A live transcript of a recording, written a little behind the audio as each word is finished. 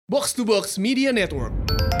Box to Box Media Network.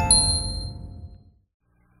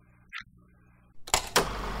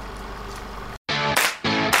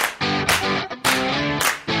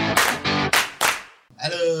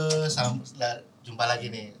 Halo, jumpa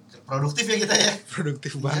lagi nih. Produktif ya kita ya.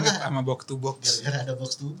 Produktif banget sama box to box. Gara-gara ada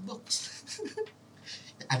box to box.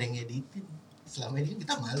 Ada yang ngeditin. Selama ini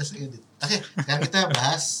kita males ngedit. Oke, sekarang kita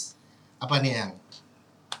bahas apa nih yang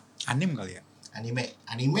Anim kali ya?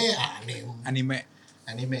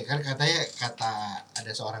 Anime kan katanya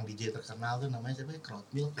ada seorang DJ terkenal tuh namanya siapa ya?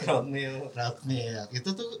 Crowdmilk. Itu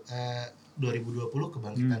tuh 2020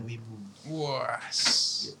 kebangkitan wibu. Wah.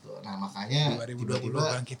 Gitu. Nah, makanya 2020 tiba-tiba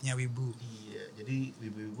bangkitnya wibu. Iya, jadi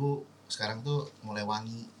wibu-wibu sekarang tuh mulai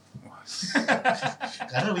wangi. Wah.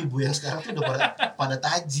 Karena wibu yang sekarang tuh udah pada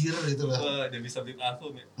tajir gitu loh. Udah bisa beli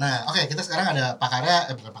parfum ya. Nah, oke, kita sekarang ada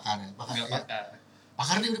pakarnya, bukan pakarnya. Pakar.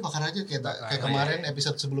 Pakar nih udah pakar aja kayak kemarin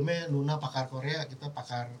episode sebelumnya Luna pakar Korea, kita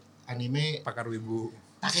pakar anime, pakar wibu.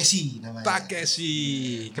 Takeshi namanya.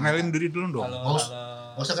 Takeshi. Kenalin diri dulu dong. Halo.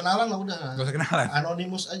 Gak usah kenalan lah udah. Gak usah kenalan.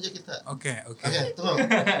 Anonymous aja kita. Oke. Tunggu.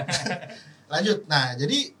 Lanjut. Nah,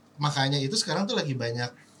 jadi makanya itu sekarang tuh lagi banyak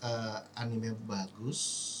anime bagus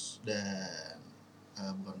dan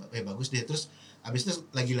bagus deh. Terus abis itu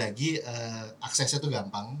lagi-lagi aksesnya tuh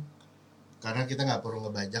gampang. Karena kita nggak perlu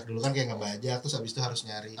ngebajak, dulu kan kayak ngebajak, terus abis itu harus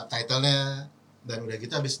nyari subtitlenya, dan udah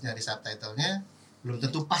gitu abis nyari subtitlenya belum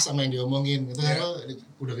tentu pas sama yang diomongin gitu kan.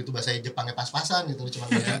 Udah gitu bahasa Jepangnya pas-pasan gitu,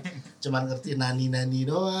 cuman ngerti nani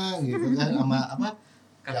doang gitu kan, sama apa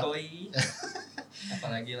Kakoi.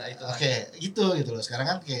 Apalagi lah itu. Oke, gitu loh. Sekarang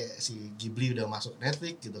kan kayak si Ghibli udah masuk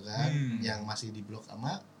Netflix gitu kan, yang masih di blok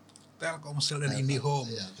sama Telkomsel dan IndiHome.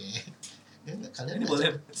 Ya, oke. Kalian ini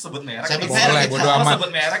boleh sebut merek. Boleh, bodo amat. Sebut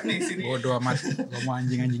merek nih sini. Bodo amat. Gak mau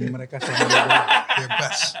anjing-anjing mereka sama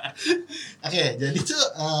bebas. Oke, jadi tuh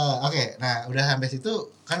nah udah sampai situ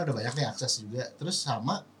kan udah banyak nih akses juga. Terus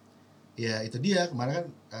sama ya itu dia kemarin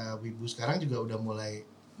kan wibu sekarang juga udah mulai,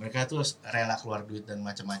 mereka tuh rela keluar duit dan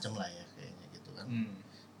macam-macam lah ya kayaknya gitu kan.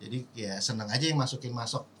 Jadi ya seneng aja yang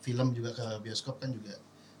masuk film juga ke bioskop kan juga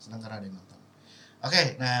seneng karena ada yang nonton.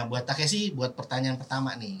 Oke, nah buat Takeshi, buat pertanyaan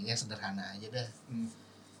pertama nih, yang sederhana aja dah.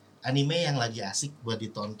 Anime yang lagi asik buat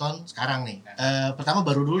ditonton sekarang nih. Pertama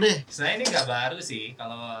baru dulu deh. Sebenarnya ini nggak baru sih,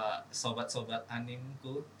 kalau sobat-sobat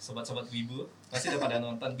animku, sobat-sobat wibu pasti udah pada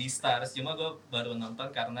nonton Beastars. Cuma gue baru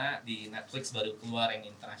nonton karena di Netflix baru keluar yang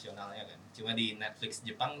internasionalnya kan. Cuma di Netflix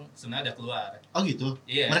Jepang sebenarnya udah keluar. Oh gitu?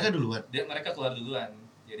 Iya. Mereka duluan? Mereka keluar duluan.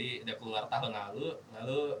 Jadi udah keluar tahun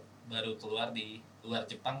lalu baru keluar di luar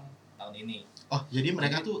Jepang tahun ini. Oh, jadi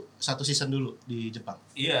mereka tuh satu season dulu di Jepang?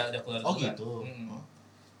 Iya, udah keluar duluan. Oh gitu?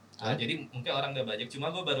 Nah, jadi mungkin orang udah banyak, cuma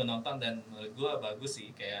gue baru nonton dan menurut gue bagus sih,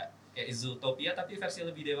 kayak Zootopia tapi versi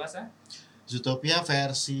lebih dewasa. Zootopia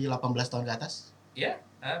versi 18 tahun ke atas? Iya,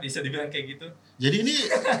 bisa dibilang kayak gitu. Jadi ini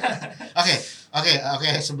Oke,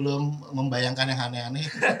 sebelum membayangkan yang aneh-aneh.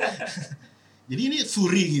 Jadi ini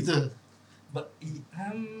furry gitu.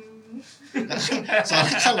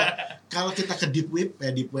 Soalnya kalau kita ke deep web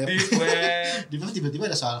tiba-tiba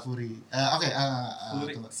ada soal furry.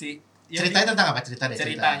 Ceritanya tentang apa?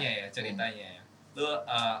 Ceritanya ya. Lu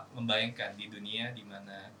membayangkan di dunia di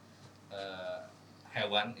mana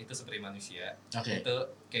hewan itu seperti manusia. Itu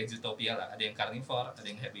kayak Zootopia lah, ada yang carnivore, ada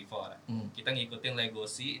yang herbivore. Kita ngikutin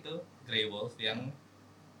Legoshi itu Grey Wolf yang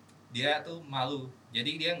dia tuh malu.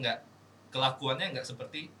 Jadi dia kelakuannya nggak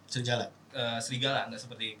seperti serigala, nggak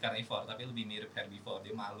seperti carnivore, tapi lebih mirip herbivore.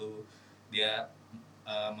 Dia malu, dia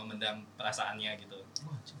memendam perasaannya gitu.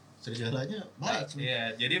 Serigalanya baik.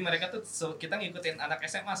 Iya, jadi mereka tuh kita ngikutin anak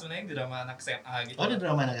SMA, sebenarnya drama anak SMA gitu. Oh, ini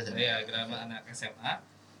drama anak SMA. Iya, drama anak SMA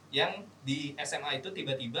yang di SMA itu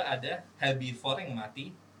tiba-tiba ada herbivore yang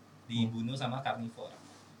mati dibunuh sama carnivore.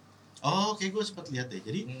 Oh, oke, gue sempat lihat deh.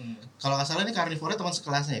 Jadi kalau nggak salah ini carnivore teman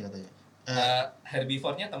sekelasnya ya katanya.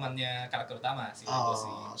 Herbivornya temannya karakter utama sih.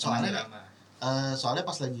 Soalnya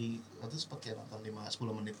pas lagi waktu sempat kayak nonton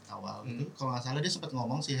 5-10 menit awal gitu. Kalau nggak salah dia sempat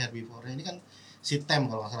ngomong si herbivore ini kan si Tem,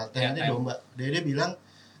 kalau nggak salah Temnya domba. Dia bilang,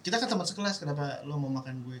 kita kan teman sekelas, kenapa lo mau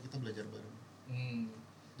makan gue, kita belajar bareng.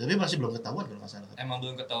 Tapi masih belum ketahuan kalau nggak salah. Emang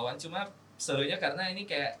belum ketahuan, cuma serunya karena ini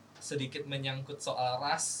kayak sedikit menyangkut soal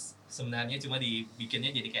ras sebenarnya, cuma dibikinnya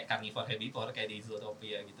jadi kayak carnivore herbivore kayak di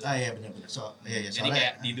Zootopia gitu. Iya benar-benar. Jadi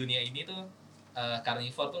kayak di dunia ini tuh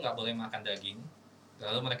carnivore tuh nggak boleh makan daging,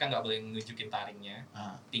 lalu mereka nggak boleh nunjukin taringnya,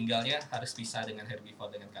 tinggalnya harus pisah dengan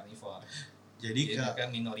herbivore dengan carnivore. Jadi mereka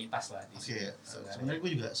minoritas lah di situ. Sebenarnya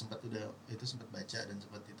gue juga sempat baca dan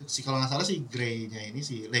sempat itu. Kalau nggak salah si Grey-nya ini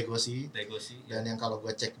si Legoshi. Dan yang kalau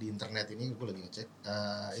gue cek di internet ini, gue lagi ngecek,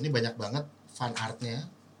 ini banyak banget fan art-nya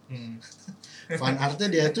Fan artnya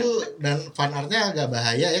dia tuh, dan fan artnya agak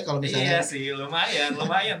bahaya ya kalau misalnya. Iya sih,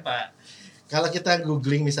 lumayan Pak. Kalau kita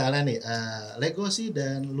googling misalnya nih, Legacy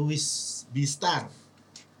dan Louis Beastars.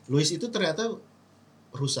 Louis itu ternyata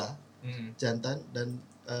rusa, jantan, dan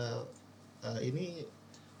ini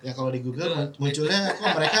yang kalau di Google munculnya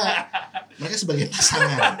kok mereka sebagai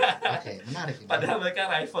pasangan. Oke, menarik ini. Padahal mereka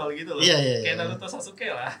rival gitu loh. Iya. Kayak Naruto Sasuke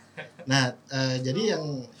lah. Nah, jadi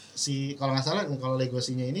yang kalau nggak salah kalau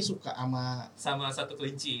Legosinya ini suka sama satu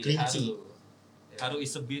kelinci. Haru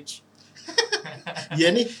is a bitch.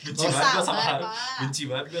 Iya nih, Benci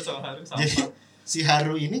banget gue sama Haru. Jadi si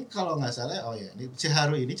Haru ini kalau nggak salah, si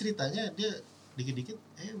Haru ini ceritanya dia dikit-dikit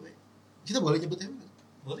kita boleh nyebut ewe?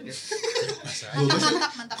 Boleh ya?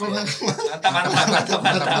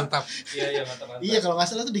 Mantap. Iya, mantap. Iya, kalau nggak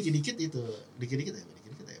salah tuh dikit-dikit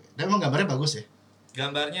ewe. Dan emang gambarnya bagus ya?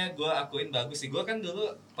 Gambarnya gue akuin bagus sih. Gue kan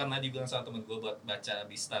dulu pernah dibilang sama temen gue buat baca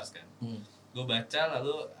Beastars kan. Gue baca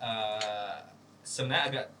lalu sebenarnya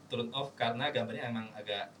agak turn off karena gambarnya emang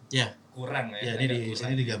agak kurang ya. Iya, di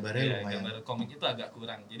sini di gambarnya lumayan. Gambar komik itu agak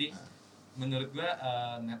kurang. Jadi menurut gue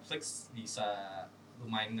Netflix bisa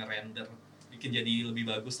lumayan ngerender, bikin jadi lebih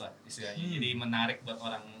bagus lah istilahnya. Jadi menarik buat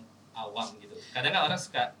orang awam gitu. Kadang kan orang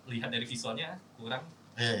suka lihat dari visualnya kurang.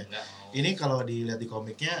 Enggak mau. Ini kalau dilihat di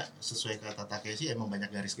komiknya sesuai kata Takeshi emang banyak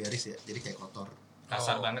garis-garis ya. Jadi kayak kotor.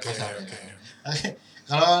 Kasar banget. Oke.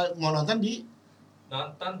 Kalau mau nonton di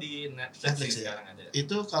Netflix ya? sekarang ada.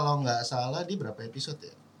 Itu kalau nggak salah di berapa episode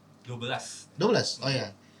ya? 12. Oh ya.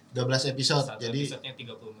 12 episode. Satu jadi episodenya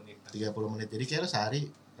 30 menit. 30 menit. Jadi kayaknya sehari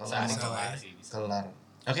Kelar.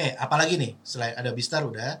 Oke, apalagi nih? Selain ada Beastars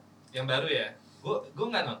udah. Yang baru ya. Gue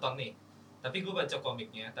nggak nonton nih. Tapi gue baca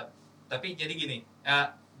komiknya. Tapi jadi gini,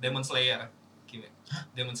 Demon Slayer.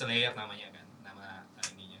 Demon Slayer namanya kan, nama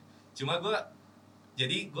ininya. Cuma gue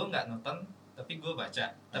nggak nonton, tapi gue baca.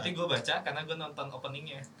 Tapi gue baca karena gue nonton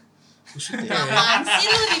openingnya. Apaan sih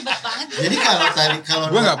lu ribet banget. Jadi kalau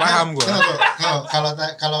gue nggak paham gue.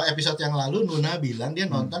 Kalau episode yang lalu Nuna bilang dia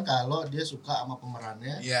nonton kalau dia suka sama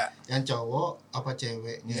pemerannya. Yang cowok apa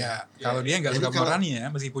ceweknya. Iya. Kalau dia nggak suka pemerannya,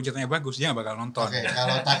 meskipun ceritanya bagus dia nggak bakal nonton. Oke,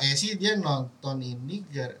 kalau Takeshi dia nonton ini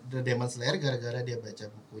The Demon Slayer gara-gara dia baca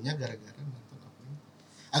bukunya, gara-gara nonton apa ini.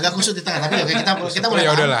 Agak kusut di tengah tapi kita boleh.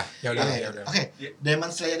 Ya udahlah. Oke. Demon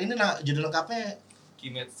Slayer ini judul lengkapnya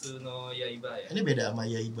Kimetsu no Yaiba ya. Ini beda sama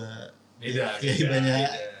Yaiba. Beda. Yaibanya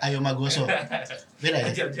Ayomagoso. Beda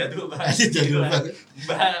ya? Jadul banget.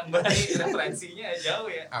 Mbak referensinya jauh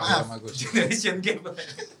ya. Maaf. Generation gap.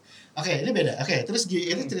 Oke, ini beda. Oke, terus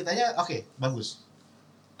ini ceritanya bagus.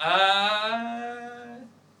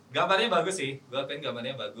 Gambarnya bagus sih. Gue akuin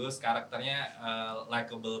gambarnya bagus, karakternya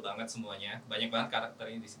likable banget semuanya. Banyak banget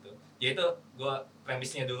karakternya di situ. Yaitu gue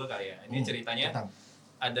premisnya dulu kali ya. Ini ceritanya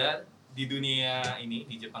ada di dunia ini,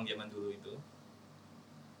 di Jepang zaman dulu itu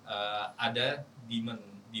ada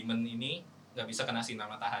demon ini nggak bisa kena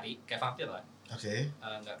sinar matahari, kayak vampir lah.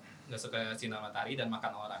 Nggak suka sinar matahari dan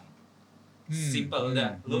makan orang. Simple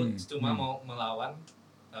dah. Lu cuma mau melawan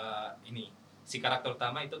ini. Si karakter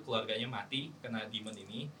utama itu keluarganya mati kena demon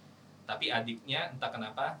ini, tapi adiknya entah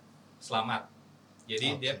kenapa selamat.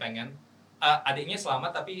 Jadi dia pengen adiknya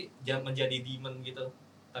selamat tapi menjadi demon gitu.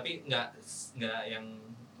 Tapi nggak yang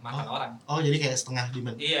makan orang. Jadi kayak setengah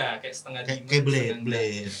demon. Iya, kayak setengah demon. Kayak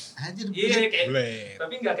Blade. Anjir. Iya, kayak Blade.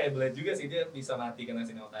 Tapi nggak kayak Blade juga sih, dia bisa mati kena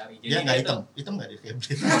sinar matahari. Jadi dia nggak hitam. Hitam nggak dia kayak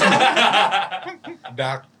Blade.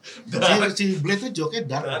 Dark. Si Blade tuh joke-nya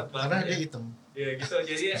dark karena dia hitam. Iya gitu,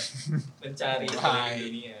 jadi mencari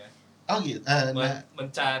dunia. Gitu.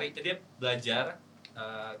 Mencari, jadi dia belajar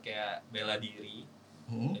kayak bela diri.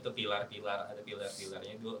 Itu ada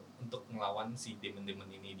pilar-pilarnya dulu untuk melawan si demon-demon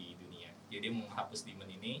ini di dunia. Jadi dia mau menghapus demon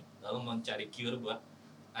ini, lalu mencari cure buat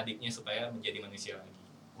adiknya supaya menjadi manusia lagi.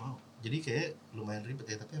 Wow, jadi kayak lumayan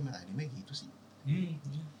ribet ya, tapi emang anime gitu sih.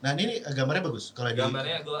 Nah ini gambarnya bagus.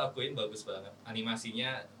 Gambarnya gue akuin bagus banget,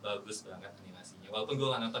 animasinya bagus banget animasinya. Walaupun gue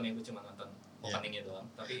nggak nonton ya, gue cuma nonton openingnya doang,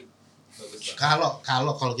 tapi bagus banget.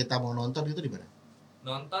 Kalau kita mau nonton itu di mana?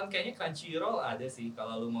 Nonton kayaknya Crunchyroll ada sih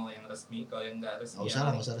kalau lu mau yang resmi. Kalau yang nggak resmi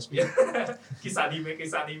nggak usah resmi. kisah anime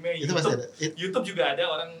itu pasti ada. YouTube juga ada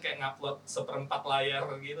orang kayak ngupload 1/4 layar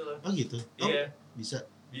gitu loh. Gitu. Iya. Bisa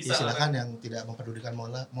ya, silakan yang tidak mempedulikan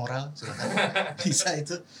moral silakan. Bisa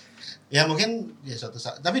itu ya mungkin ya suatu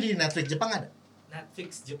saat. Tapi di Netflix Jepang ada?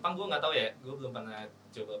 Netflix Jepang gue nggak tahu ya, gue belum pernah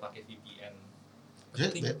coba pakai VPN.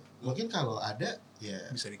 Mungkin kalau ada ya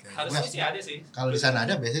bisa dikasih. Harusnya sih ada sih. Kalau di sana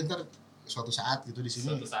ada biasanya ntar suatu saat gitu di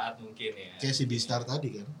sini. Suatu saat mungkin ya. Kayak si Beastars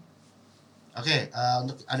tadi kan. Oke,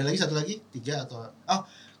 untuk ada lagi 3 atau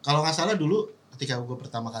kalau nggak salah dulu ketika gue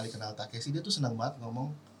pertama kali kenal Takeshi dia tuh senang banget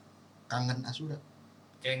ngomong kangen Asura.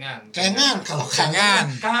 Kengan. Kalau kangen.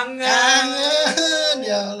 Kangen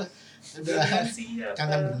ya Allah. Udah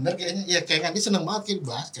kangen bener kayaknya. Ya kengan ini seneng banget kayak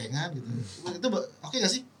bahas kengan gitu. Itu oke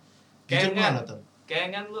gak sih? Jujur gua nonton.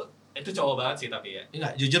 Kengan lu itu cowok banget sih tapi ya.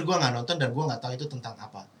 Enggak, jujur gua nggak nonton dan gua nggak tahu itu tentang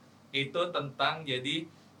apa. Itu tentang jadi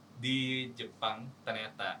di Jepang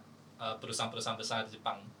ternyata perusahaan-perusahaan besar di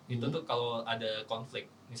Jepang itu tuh kalau ada konflik,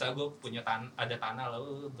 misalnya gue punya ada tanah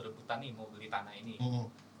lalu berebutan nih mau beli tanah ini,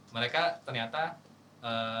 mereka ternyata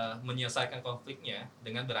menyelesaikan konfliknya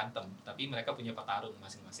dengan berantem, tapi mereka punya petarung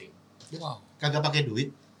masing-masing. Wow. Kagak pakai duit?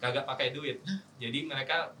 Kagak pakai duit. Jadi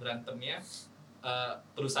mereka berantemnya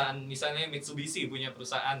perusahaan misalnya Mitsubishi punya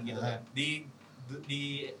perusahaan gitu kan.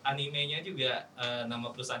 Di animenya juga nama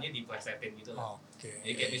perusahaannya diplesetin gitu.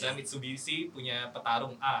 Jadi kayak misalnya Mitsubishi punya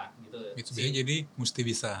petarung A gitu. Mitsubishi jadi mesti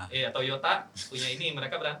bisa. Iya, Toyota punya ini,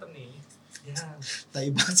 mereka berantem nih. Ya. Tai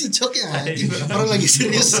banget sih joknya anjing. Orang lagi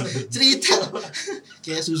serius cerita.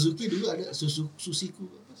 Kayak Suzuki dulu ada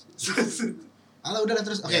Susiku. Alah udah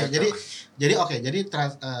terus. Oke, jadi jadi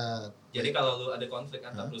kalau lu ada konflik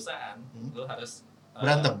antar perusahaan, lu harus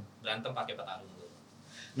berantem pakai petarung lu.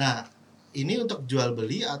 Nah, ini untuk jual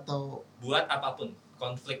beli atau buat apapun,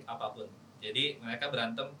 konflik apapun. Jadi mereka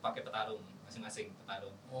berantem pakai petarung, masing-masing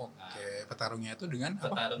petarung. Petarungnya itu dengan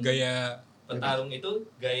petarung, apa? Gaya petarung itu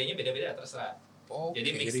gayanya beda-beda terserah.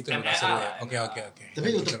 Jadi mix itu MMA ya. Oke. Tapi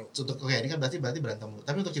untuk ini kan berarti berantem.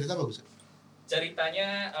 Tapi untuk cerita bagus.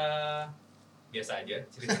 Ceritanya biasa aja,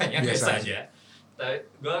 biasa aja. Tapi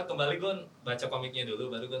gue baca komiknya dulu,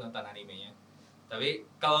 baru gue nonton animenya. Tapi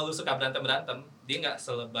kalau lu suka berantem, dia nggak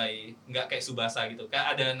kayak Tsubasa gitu.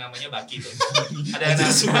 Kayak ada namanya Baki tuh.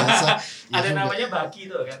 ada namanya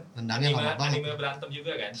Baki tuh kan. Anime berantem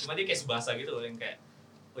juga kan. Cuma dia kayak Tsubasa gitu yang kayak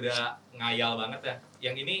udah ngayal banget ya.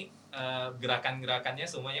 Yang ini gerakan-gerakannya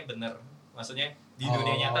semuanya bener. Maksudnya di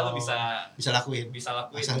dunia nyata lu bisa lakuin.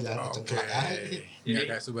 Asal jangan cengklak aja.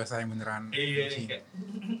 Jadi kayak Tsubasa yang beneran. Iya, kayak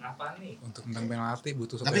apa nih? Untuk tentang penalti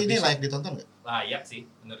butuh. Tapi ini layak ditonton nggak? Layak sih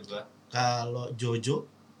menurut gua. Kalau Jojo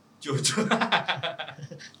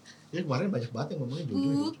ya kemarin banyak banget yang ngomongin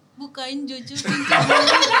Jojo. Bukain Jojo.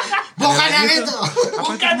 Bukan yang itu.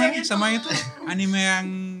 Bukan yang itu. Sama itu anime yang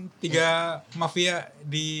 3 mafia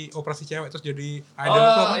di operasi cewek terus jadi idol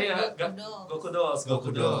itu apa? Iya, Goku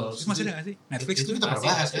Dolls. Itu masih ada nggak sih? Netflix itu kita pernah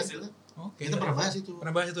bahas kan? Kita pernah bahas itu.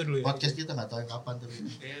 Pernah bahas itu dulu ya. Podcast kita nggak tahu yang kapan tuh.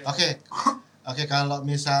 Oke, kalau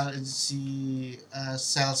misal si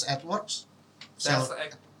Sales Edwards.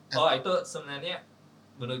 Itu sebenarnya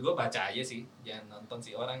menurut gue baca aja sih, jangan nonton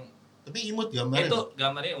sih orang. Tapi imut gambarnya. Itu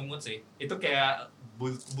gambarnya imut sih. Itu kayak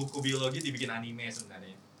buku biologi dibikin anime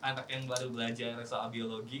sebenarnya. Anak yang baru belajar soal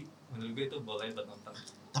biologi, menurut gue itu boleh buat nonton.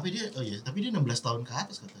 Tapi dia 16 tahun ke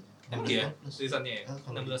atas katanya. Iya, tulisannya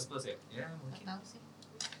 16 plus ya. Ya mungkin. Tahu sih.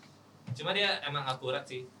 Cuma dia emang akurat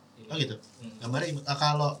sih. Oh gitu. Gambarnya imut.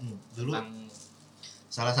 Kalau dulu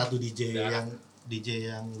salah satu DJ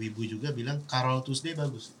yang wibu juga bilang Carol Tuesday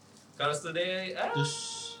bagus. Carol Tuesday,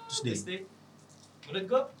 Tuesday. Menurut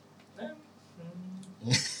gue,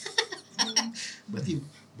 berarti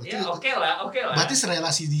ya oke lah. Berarti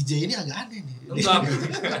serelasi DJ ini agak aneh nih. Enggak.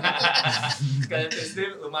 Carol Tuesday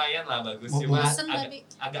lumayan lah bagus. Cuma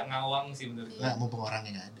agak ngawang sih menurut gue. Nggak, mumpung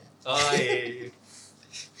orangnya nggak ada. Oh iya.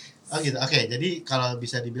 Oh gitu. Oke, jadi kalau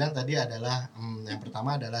bisa dibilang tadi adalah yang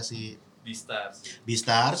pertama adalah si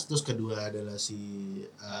Beastars, terus kedua adalah si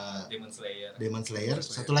Demon Slayer.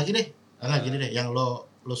 Satu lagi deh. Gini deh, yang lo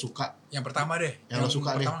suka. Yang pertama deh. Yang lo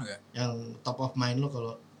suka deh. Enggak? Yang top of mind lo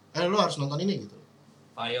kalau lo harus nonton ini gitu.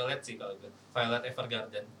 Violet sih kalau gue. Violet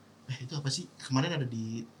Evergarden. Itu apa sih? Kemarin ada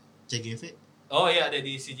di CGV. Oh iya, ada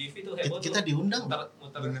di CGV tuh heboh. Kita diundang.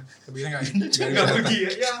 Muter. Tapi enggak pergi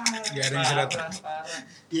ya. Enggak ada yang cerita.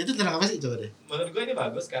 Iya, itu tentang apa sih coba deh? Menurut gue ini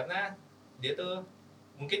bagus karena dia tuh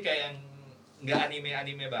mungkin kayak yang nggak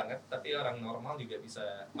anime banget, tapi orang normal juga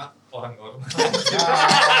bisa. Orang normal.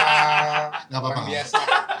 Nggak apa-apa.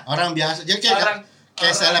 Orang biasa. Jadi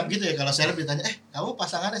kayak seleb gitu ya. Kalau seleb ditanya, kamu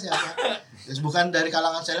pasangannya siapa? Bukan dari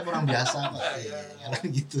kalangan seleb, orang biasa.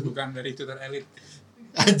 Gitu. Bukan dari Twitter elit.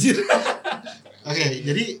 Anjir. Oke,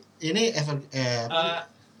 jadi ini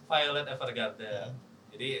Violet Evergarden.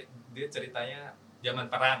 Jadi dia ceritanya zaman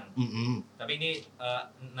perang. Tapi ini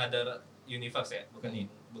another universe ya, bukan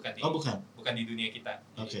di dunia kita.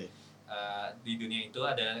 Jadi, di dunia itu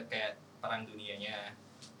ada kayak perang dunianya.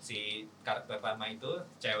 Si karakter pertama itu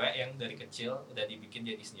cewek yang dari kecil udah dibikin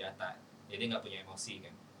jadi senjata. Jadi nggak punya emosi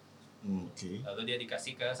kan. Lalu dia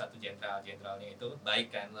dikasih ke satu jenderalnya itu baik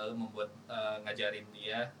kan, lalu membuat ngajarin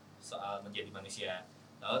dia soal menjadi manusia.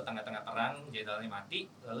 Lalu tengah-tengah perang jenderalnya mati,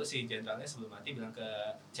 lalu si jenderalnya sebelum mati bilang ke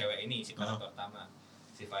cewek ini, si karakter pertama,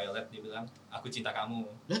 si Si Violet dia bilang aku cinta kamu.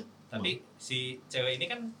 Lah? Tapi si cewek ini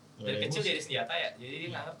kan dari Emosi. kecil jadi senjata ya. Jadi dia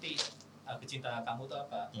nggak ngerti aku cinta kamu tuh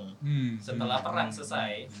apa. Setelah Hmm. perang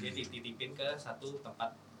selesai, dia dititipin ke satu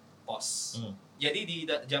tempat pos. Jadi di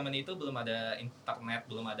zaman itu belum ada internet,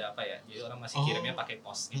 belum ada apa ya. Jadi orang masih kirimnya pakai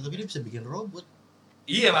pos. Nah, tapi dia bisa bikin robot.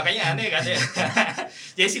 Iya, makanya aneh kan ya.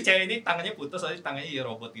 Jadi si cewek ini tangannya putus, soalnya tangannya ya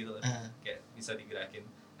robot gitu loh. Kayak bisa digerakin.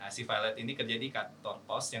 Nah, si Violet ini kerja di kantor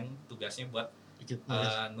pos yang tugasnya buat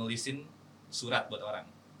nulisin surat buat orang.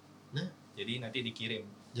 Nah. Jadi nanti dikirim.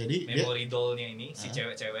 Jadi Memory doll-nya ini si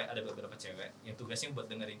cewek-cewek, ada beberapa cewek yang tugasnya buat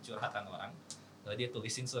dengerin curhatan orang. Lalu dia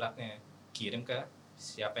tulisin suratnya, kirim ke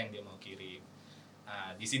siapa yang dia mau kirim.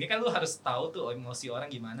 Nah, di sini kan lu harus tahu tuh emosi orang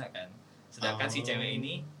gimana kan. Sedangkan si cewek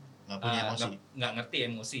ini nggak punya emosi. nggak ngerti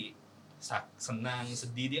emosi. Senang,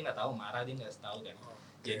 sedih dia nggak tahu, marah dia nggak tahu kan.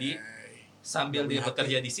 Jadi sambil dia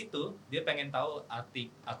bekerja di situ, dia pengen tahu arti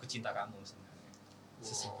aku cinta kamu sebenarnya.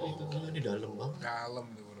 Sesimpel itu. Gila, ini dalam banget. Dalam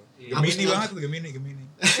tuh bro. Iya. Gemini banget tuh, Gemini.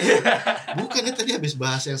 Bukannya tadi habis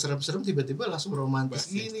bahas yang serem-serem tiba-tiba langsung romantis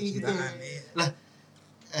Bahas gini gitu. cintaan, iya. Lah,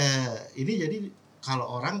 ini jadi kalau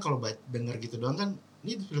orang kalau denger gitu doang kan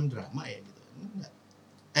ini film drama ya gitu. Enggak.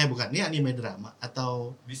 Bukan, ini anime drama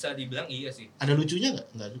atau Bisa dibilang iya sih. ada lucunya enggak?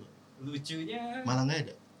 Enggak juga. Lucunya Malah enggak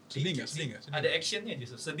ada. Sedih nggak? Sedih nggak? ada actionnya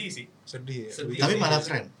justru, sedih sih. Sedih ya. Sedih. Tapi sih. malah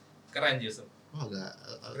keren. Keren justru. Oh, enggak.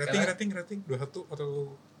 Rating 21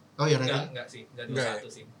 atau Oh ya rating. Enggak sih, enggak Enggak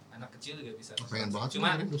 21 sih. Anak kecil juga bisa. Pengen banget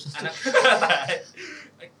Cuma sih, dosa. anak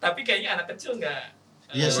tapi kayaknya anak kecil enggak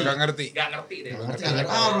Iya sih. nggak ngerti. Nggak ngerti deh. Nggak ngerti, Nggak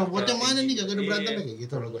nggak, robotnya mana nih, gak ada Iya. berantem kayak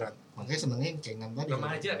gitu loh. Berat. Makanya senengnya yang kengan tadi.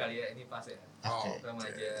 Remaja kali ya ini pas ya. Oke.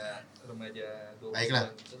 Remaja 20 Baiklah.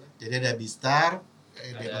 gitu lah. Jadi ada Beastars,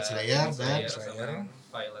 Ada Demon Slayer dan Slayer. sama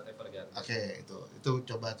Violet Evergarden. Oke, itu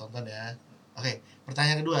coba tonton ya. Oke,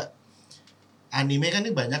 pertanyaan kedua. Anime kan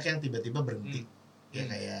ini banyak yang tiba-tiba berhenti. Ya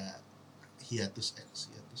kayak hiatus apa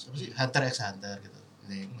sih? Hunter x Hunter gitu.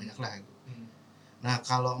 Ini banyak lah gitu. Nah,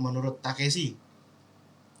 kalau menurut Takeshi,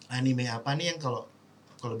 anime apa nih yang kalau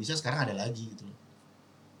bisa sekarang ada lagi gitu loh.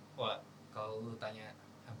 Wah, kalau lu tanya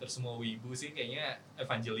hampir semua wibu sih kayaknya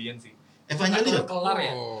Evangelion sih. Evangelion? Kelar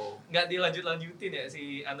ya. Oh. Nggak dilanjutin ya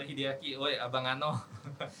si Ano Hideaki. Woi, Abang Ano.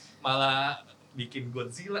 Malah bikin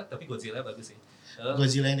Godzilla, tapi Godzilla bagus sih.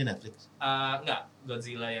 Godzilla yang di Netflix. Enggak,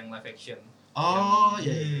 Godzilla yang live action. Oh,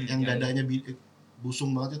 iya, yang yang- dadanya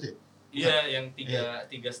busung banget itu ya. Iya, yang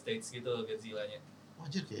tiga stage gitu Godzilla-nya.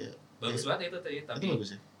 Wajar kayak Bagus banget itu tadi, tapi itu bagus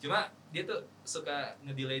ya. cuma dia tuh suka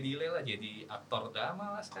ngedelay lah jadi aktor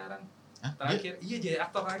drama lah sekarang. Hah? Terakhir, iya jadi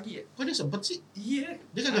aktor lagi ya. Kok dia sempet sih? Iya.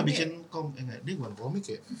 Dia kagak Aneh. bikin enggak, dia bukan komik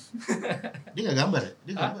ya. Dia enggak gambar ya?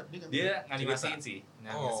 Dia Hah? gambar, dia gambar. Dia nganimasiin sih,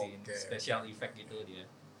 nganimasiin oke. special effect gitu dia.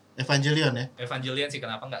 Evangelion ya. Evangelion sih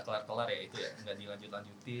kenapa nggak kelar-kelar ya itu ya, nggak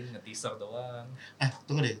dilanjutin, nge-teaser doang.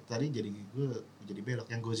 Tunggu deh, tadi gue jadi belok.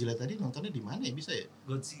 Yang Godzilla tadi nontonnya di mana ya, bisa ya?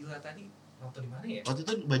 Godzilla tadi nonton di mana ya? Waktu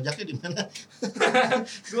itu bajaknya di mana?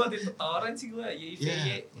 Gua waktu itu torrent sih gua, YIVY.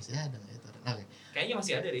 Iya, masih ada nggak ya? Oke. Kayaknya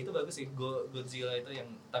masih ada deh, itu bagus sih Godzilla itu yang,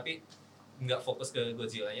 tapi nggak fokus ke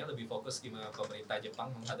Godzilla-nya, lebih fokus gimana pemerintah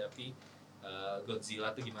Jepang menghadapi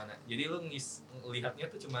Godzilla tuh gimana. Jadi lu lihatnya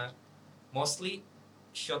tuh cuma mostly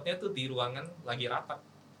shotnya tuh di ruangan lagi rapat,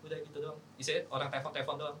 udah gitu doang. Isinya orang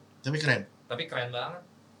telepon doang, Tapi keren. tapi keren banget.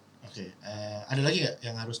 Oke. Ada lagi nggak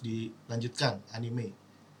yang harus dilanjutkan anime?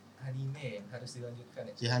 Anime yang harus dilanjutkan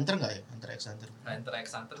ya. Si Hunter nggak ya? Hunter x Hunter. Hunter x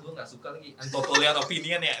Hunter gue nggak suka lagi. Unpopular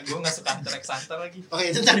opinion ya, gue nggak suka Hunter x Hunter lagi.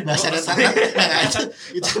 Oke, itu tadi bahasan yang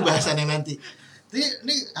itu bahasan yang nanti.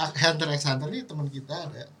 Ini Hunter x Hunter ini teman kita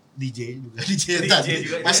ada DJ juga, DJ yang tadi.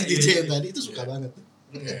 juga, Mas iya, DJ iya, yang iya. tadi itu suka banget.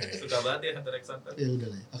 Suka banget ya Hunter x Hunter. Ya udah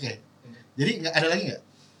lah. Oke. Jadi nggak ada lagi nggak?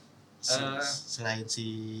 Eh, Selain si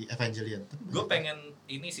Evangelion. Gue pengen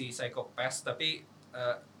ini sih Psycho Pass, tapi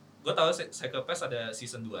gue tahu Psycho Pass ada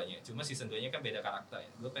season 2-nya. Cuma season 2-nya kan beda karakter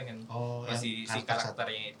ya. Gue pengen masih si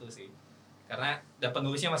karakternya itu sih. Karena dan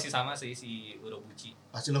penulisnya masih sama sih, si Urobuchi.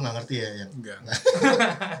 Pasti lo nggak ngerti ya yang. Enggak.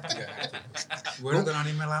 Gue nonton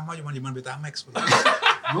anime lama cuma di Betamax.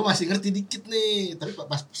 Gue masih ngerti dikit nih, tapi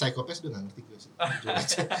pas Psycho Pass udah nggak ngerti gue sih. Jujur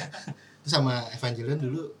aja. Terus sama Evangelion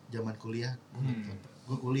dulu zaman kuliah.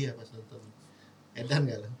 Gue kuliah pas nonton. Edan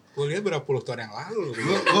gak lo? Kuliah berapa puluh tahun yang lalu.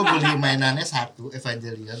 Gue beli mainannya satu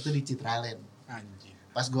Evangelion tuh di Citraland. Anjir.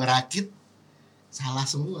 Pas gue rakit salah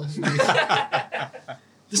semua.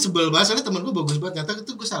 Itu sebel banget, soalnya temen gue bagus banget. Nyata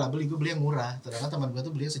itu gue salah beli, gue beli yang murah. Ternyata teman gue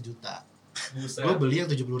tuh beli yang 1 juta. Buset. Gue beli yang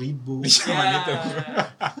 70.000. Sama gitu.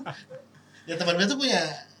 Ya teman gue tuh punya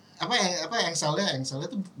apa yang engselnya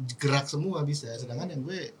tuh gerak semua bisa. Sedangkan yang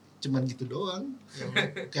gue cuman gitu doang.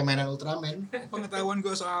 Kayak mainan Ultraman. Pengetahuan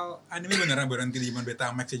gue soal anime beneran berhenti di zaman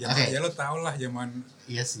Betamax ya. Oke. Ya lo tau lah zaman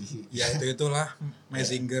Iya sih. ya itulah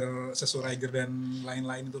Mazinger, Sesuriger dan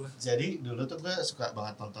lain-lain itulah. Jadi dulu tuh gue suka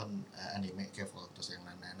banget nonton anime kayak Voltus yang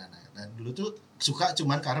nana. Dan dulu tuh suka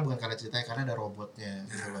cuman bukan karena ceritanya, karena ada robotnya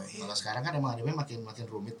gitu loh. Kalau sekarang kan emang anime makin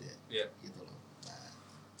rumit ya. Gitu loh. Nah,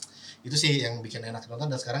 itu sih yang bikin enak nonton,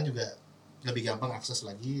 dan sekarang juga lebih gampang akses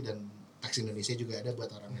lagi, dan teks Indonesia juga ada buat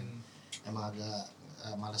orang yang emang agak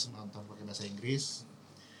malas nonton pakai bahasa Inggris.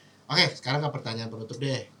 Oke, sekarang ke pertanyaan penutup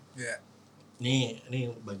deh. Iya. Ini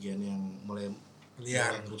bagian yang mulai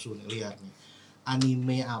Liar. rusuh nih, liar nih.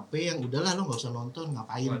 Anime apa yang udahlah lo nggak usah nonton,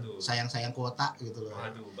 ngapain? Waduh. Sayang kuota gitu loh.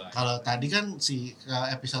 Waduh, banyak. Kalau tadi kan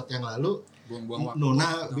episode yang lalu Buang-buang waktu. Nona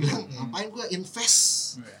bilang ngapain gue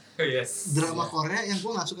invest Yes. drama Korea yang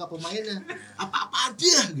gue nggak suka pemainnya, apa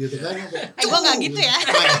dia gitu kan? Gue nggak gitu ya.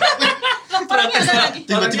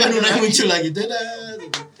 Tiba-tiba Nona muncul lagi, dadah.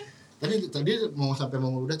 Gitu. Tadi mau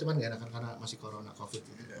udah, cuman nggak enakan karena masih corona covid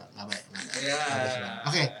gitu. Nggak baik. Ya.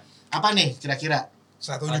 Oke, apa nih kira-kira?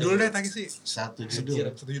 Satu judul deh Takeshi. Satu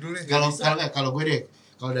judul. Satu judul deh. Kalau gue deh,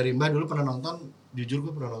 kalau dari Mbak dulu pernah nonton, jujur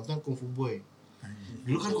gue pernah nonton Kung Fu Boy.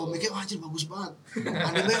 Dulu kan komiknya anjir bagus banget.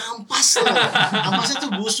 Anime ampas loh. Ampasnya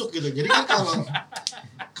tuh busuk gitu. Jadi kan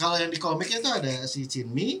kalau yang di komiknya tuh ada si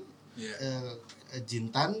Chinmi,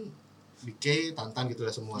 Jintan, BK, Tantan gitu lah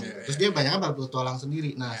semua. Terus dia banyak kan berpetualang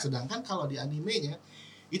sendiri. Nah, sedangkan kalau di animenya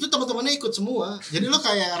itu teman-temannya ikut semua. Jadi lo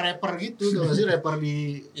kayak rapper gitu, tau gak sih, rapper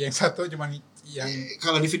di Yang satu cuman yang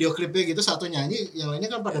kalau di video klipnya gitu satu nyanyi, yang lainnya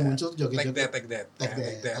kan pada muncul joget-joget. Take that.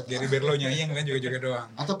 Take that. Dari Berlo nyanyi yang lain juga doang.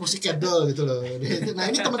 Atau Pussycat Doll gitu loh. Nah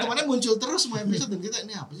ini teman-temannya muncul terus semua episode, dan kita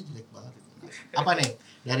ini apa sih, jelek banget. Apa nih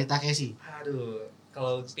dari Takeshi? Aduh,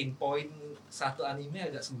 kalau pinpoint satu anime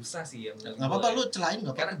agak susah sih ya. Nggak apa-apa, lu celain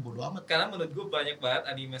nggak apa-apa, bodo amat. Karena menurut gue banyak banget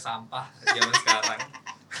anime sampah zaman sekarang.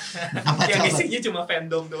 Apa Yang coba? isinya cuma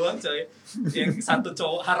fandom doang coy. Yang satu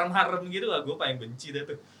cowok harem-harem gitu lah, gue paling benci dah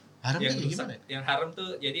tuh. Haremnya Yang kayak gimana? Yang harem tuh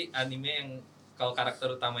jadi anime yang kalau karakter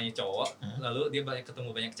utamanya cowok, lalu dia ketemu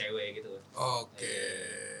banyak cewek gitu. Oke.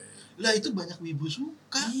 Lah itu banyak wibu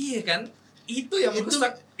suka. Iya kan? Itu yang Itu-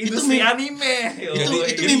 merusak itu industri mimpi- anime.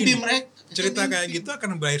 Itu mimpi mereka. Cerita kayak gitu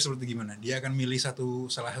akan berakhir seperti gimana? Dia akan milih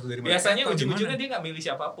salah satu dari mereka. Biasanya atau ujung-ujungnya gimana? dia nggak milih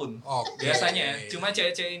siapapun. Oke. Biasanya cuma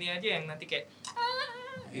cewek-cewek ini aja yang nanti kayak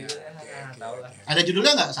Iya, gitu. oke, Tahu lah. Ada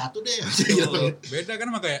judulnya nggak? Satu deh. Tuh. Beda kan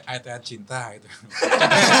sama kayak ayat-ayat cinta gitu.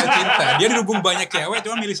 Ayat cinta. Dia dihubung banyak cewek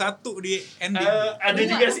cuma milih satu di ending. Ada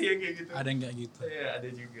juga sih yang kayak gitu. Ada yang kayak gitu. Iya, ada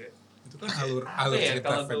juga. Itu kan alur Apa ya cerita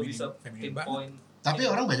kalau gue bisa feminin banget. pinpoint Tapi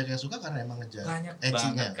orang banyak yang suka karena emang ngejar banyak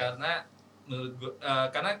edgy-nya. banget karena menurut gue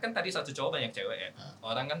karena kan tadi satu cowok banyak cewek ya.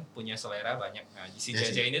 Orang kan punya selera banyak. Nah, si Iya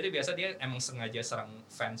cewek ini tuh biasa dia emang sengaja serang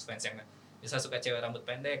fans yang bisa suka cewek rambut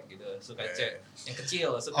pendek gitu, suka cewek yang kecil,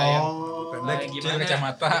 suka yang Pendek, kecil,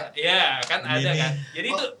 kacamata. Iya, kan ada Mini. kan. Jadi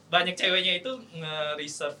itu banyak ceweknya itu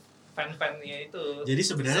nge-reserve fan-fannya itu. Jadi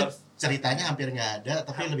sebenarnya Reserve. ceritanya hampir nggak ada,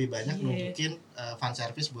 tapi lebih banyak Iya. nunjukin fan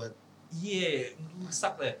service buat. Iya,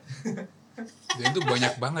 rusak deh. Dan itu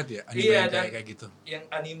banyak banget ya anime Iya, yang dan kayak gitu. Yang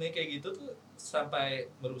anime kayak gitu tuh sampai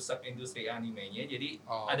merusak industri animenya. Jadi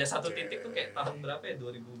ada satu Oke. titik tuh kayak tahun berapa ya,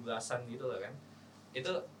 2010-an gitu loh kan.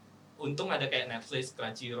 Itu untung ada kayak Netflix,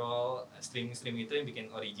 Crunchyroll, streaming itu yang bikin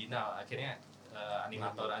original. Akhirnya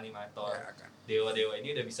animator-animator Ya, kan. dewa-dewa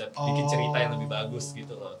ini udah bisa bikin cerita yang lebih bagus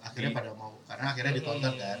gitu loh. Akhirnya pada mau, karena akhirnya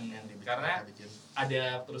ditonton kan yang dibikin. Karena bikin. ada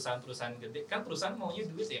perusahaan-perusahaan gede, kan perusahaan maunya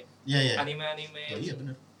duit ya. Iya iya. Anime-anime Oh, iya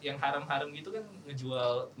benar. yang harem-harem gitu kan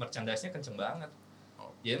ngejual merchandise-nya kenceng banget.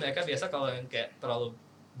 Jadi mereka biasa kalau yang kayak terlalu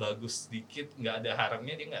bagus dikit, nggak ada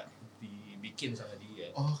haremnya, dia nggak dibikin sama dia.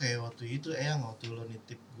 Oh kayak waktu itu waktu lo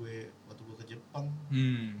nitip gue waktu gue ke Jepang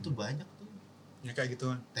itu banyak tuh Ya kayak gitu.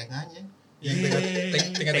 tengahnya.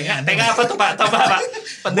 Tengah apa tuh Pak? Coba Pak.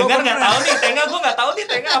 Pendengar nggak tahu nih, tengah gue nggak tahu nih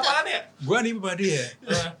tengah apaan ya. Gua nih Pak dia.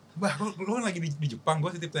 Bah, lu kan lagi di Jepang, gua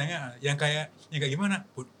titip tanya yang kayak gimana?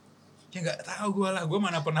 Ya nggak tahu gua lah, gua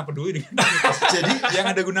mana pernah peduli dengan Jadi yang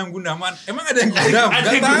ada gundam-gundaman. Emang ada yang gundam? Ada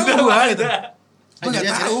Nggak yang tahu gundam, gua ada. gitu. Gua nggak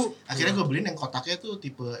jadi tahu. akhirnya gue beliin yang kotaknya tuh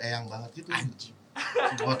tipe eyang banget gitu.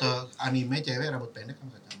 Foto anime cewek rambut pendek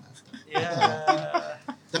sama kacamata. Iya.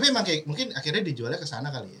 Tapi emang kayak mungkin akhirnya dijualnya ke sana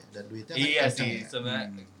kali ya, dan duitnya kan Iya kenceng sih, ya.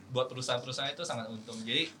 sebenarnya buat perusahaan-perusahaan itu sangat untung.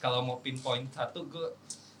 Jadi kalau mau pinpoint satu, gue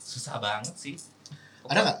susah banget sih.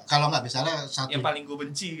 Ada nggak? Kalau nggak misalnya satu. Yang paling gue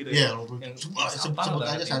benci gitu Iya, yang sebut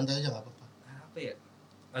aja santai aja nggak apa-apa. Apa ya?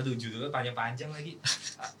 Aduh, judulnya panjang-panjang lagi.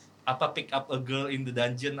 Apa pick up a girl in the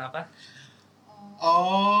dungeon apa?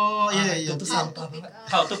 Oh iya iya. Itu tuh sampah banget.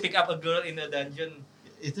 How to pick up a girl in the dungeon.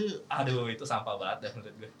 Itu Aduh, itu sampah banget dah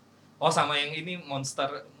menurut gue. Oh sama yang ini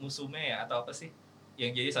monster musume ya atau apa sih?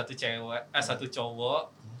 Yang jadi satu cowok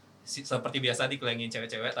seperti biasa dikelilingin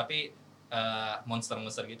cewek-cewek tapi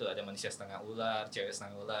monster-monster gitu, ada manusia setengah ular, cewek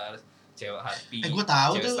setengah ular, cewek harpy, Gua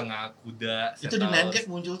tahu cewek tuh. setengah kuda. Itu di Nangek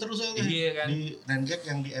muncul terus soalnya. Iya kan? Di Nangek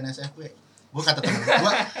yang di NSFW. Gua kata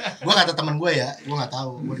temen gue ya, gua nggak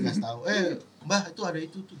tahu, gua dikasih tahu. Mbah itu ada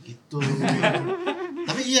itu tuh gitu.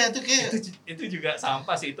 Tapi iya itu kayak itu juga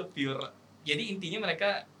sampah sih, itu pure. Jadi intinya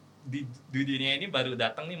mereka di dunia ini baru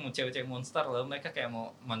datang nih mau cewek-cewek monster, lalu mereka kayak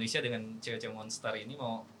mau manusia dengan cewek-cewek monster ini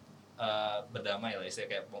mau berdamai lah,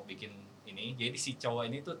 istilahnya kayak mau bikin ini. Jadi si cowok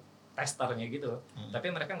ini tuh testernya gitu,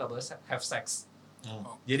 tapi mereka nggak boleh have sex.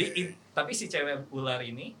 Jadi tapi si cewek ular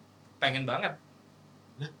ini pengen banget.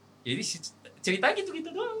 Jadi cerita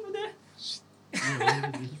gitu-gitu doang udah.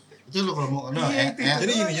 itu lo kalau mau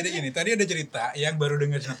Jadi gini, tadi ada cerita yang baru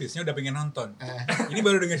dengar sinopsisnya udah pengen nonton. Ini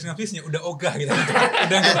baru dengar sinopsisnya udah ogah gitu.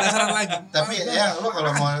 Udah enggak penasaran lagi. Tapi ya lo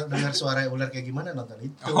kalau mau dengar suara ular kayak gimana nonton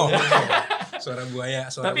itu. Suara buaya,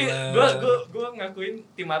 suara tapi ular. gue ngakuin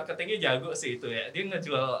tim marketingnya jago sih itu ya. Dia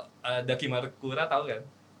ngejual Dakimakura, tahu kan?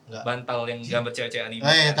 Enggak. Bantal yang gambar cewek-cewek anime.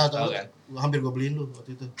 Tahu kan? Hampir gue beliin lu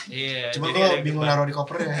waktu itu. Iya. Cuma jadi gue bingung naruh di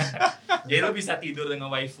kopernya. Jadi lo bisa tidur dengan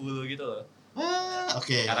waifu lo gitu loh.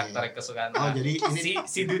 Oke. Karakter kesukaan. Oh, jadi ini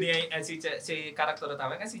si dunia si karakter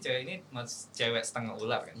utamanya kan si cewek ini cewek setengah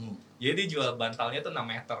ular kan. Jadi dia jual bantalnya tuh 6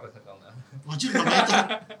 meter kalau enggak. wajib 6 meter.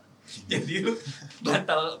 Jadi lu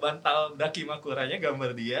bantal Dakimakuranya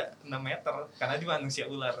gambar dia 6 meter karena dia manusia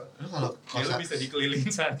ular. Lu kalau Jadi lu bisa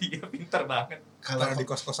dikelilingin sama dia, pinter banget. Kalau di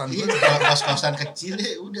kos-kosan iya, gue, kalau kos-kosan kecil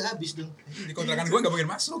ya udah habis dong. di kontrakan gue nggak mungkin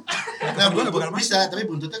masuk. Nah, Gue nggak bakal bisa, tapi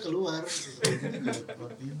buntutnya keluar.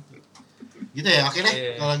 Keluar pintu. Gitu ya, oke deh.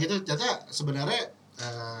 Iya. Kalau gitu ternyata sebenarnya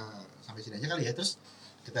sampai sini aja kali ya. Terus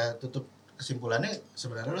kita tutup kesimpulannya,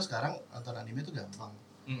 sebenarnya lo sekarang nonton anime tuh gampang.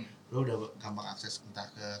 Lo udah gampang akses entah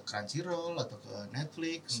ke Crunchyroll atau ke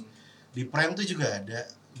Netflix. Di Prime tuh juga ada.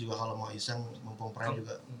 Juga kalau mau iseng mumpung Prime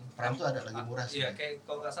juga. Prime tuh ada lagi murah sih. Iya, kayak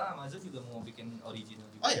kalau nggak salah Amazon juga mau bikin original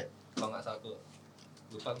juga. Oh iya? Kalau nggak salah aku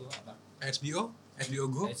lupa gue apa. HBO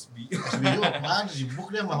Go. HBO apaan?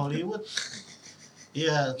 Sibuk dia sama Hollywood.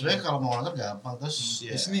 Iya, sebenarnya kalau mau nonton gampang terus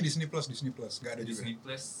ya. Disney Plus nggak ada juga.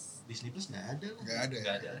 Disney Plus nggak ada lah.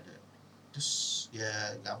 Nggak ada. Terus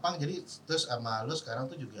ya gampang, jadi terus sama lo sekarang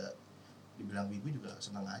tuh juga dibilang wibu juga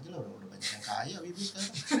senang aja lah, udah banyak yang kaya wibu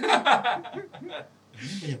sekarang.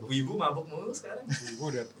 Ini banyak Wibu mabuk mulu sekarang.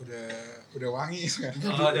 Wibu udah wangi sekarang.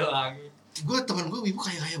 Oh, ada wangi. Gue temen gue wibu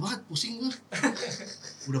kaya banget, pusing gue.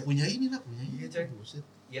 Udah punya ini. Iya, coy. Buset.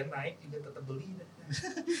 Ya naik juga tetap beli dah.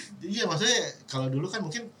 Iya, maksudnya kalau dulu kan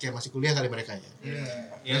mungkin kayak masih kuliah kali mereka ya.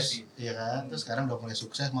 Iya Terus, sih. iya kan, terus sekarang udah mulai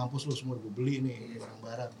sukses, mampus lu semua gue beli nih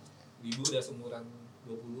barang-barang. Wibu udah seumuran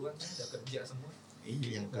 20-an kan, udah kerja semua.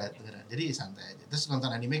 Iya, yang kelihatan. Jadi santai aja. Terus nonton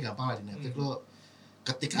anime gampang lah di Netflix. Lo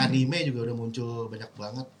ketik anime juga udah muncul banyak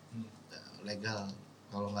banget. Legal.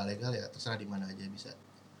 Kalau nggak legal ya terserah di mana aja bisa.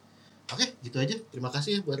 Oke, gitu aja. Terima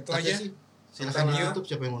kasih buat Takeshi. Silakan tutup,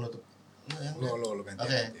 siapa yang mau nutup? Lo ganti.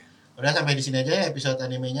 Oke. Udah sampai di sini aja episode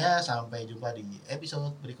animenya. Sampai jumpa di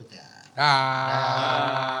episode berikutnya.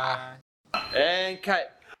 Ah. And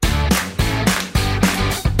cut.